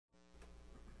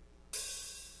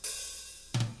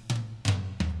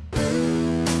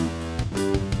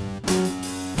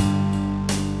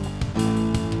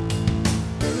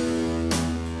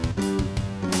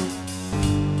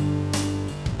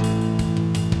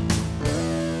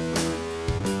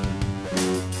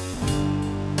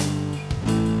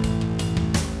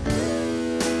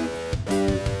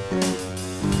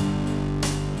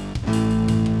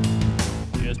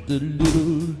the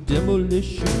little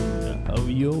demolition of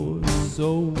your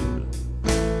soul.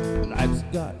 Life's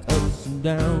got ups and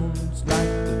downs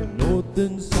like the North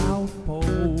and South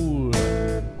Pole.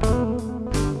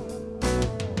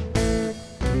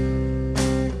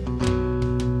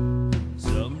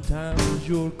 Sometimes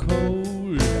you're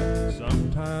cold,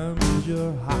 sometimes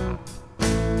you're hot.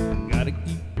 Gotta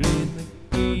keep playing the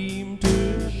game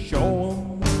to show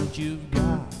 'em what you've got.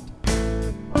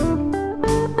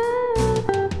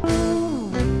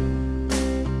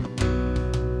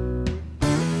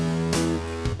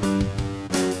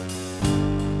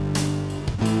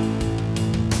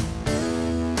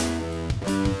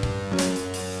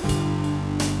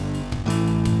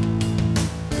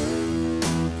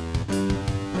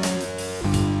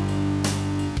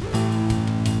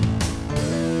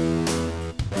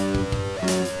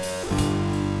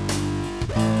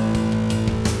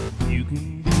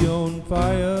 On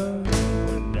fire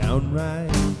or downright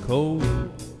cold.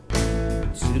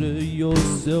 Consider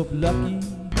yourself lucky,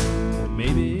 or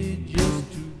maybe just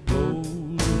too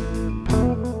bold.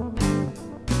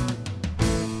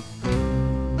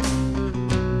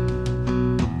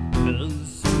 'Cause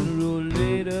sooner or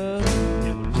later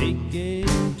it will take a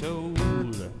toll.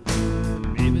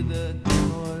 Maybe the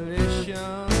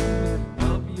demolition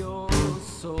of your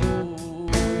soul.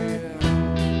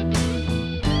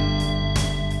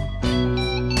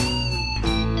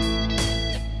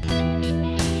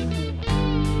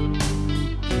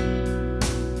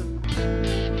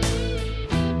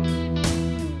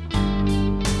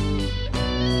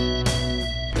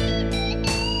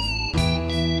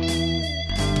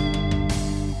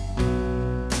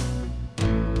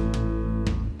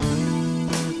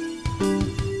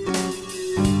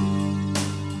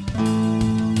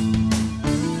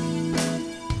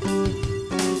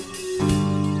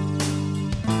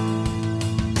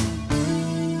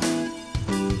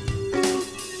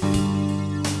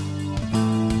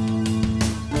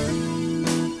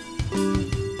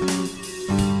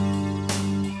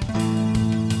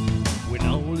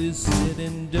 Said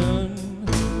and done,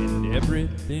 and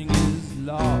everything is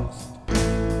lost.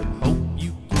 Hope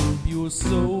you keep your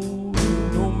soul,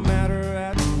 no matter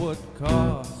at what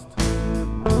cost.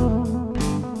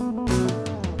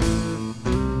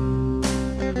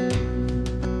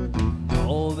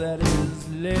 All that is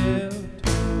left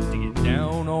is to get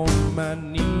down on my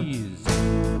knees,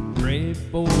 pray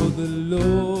for the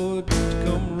Lord to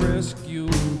come rescue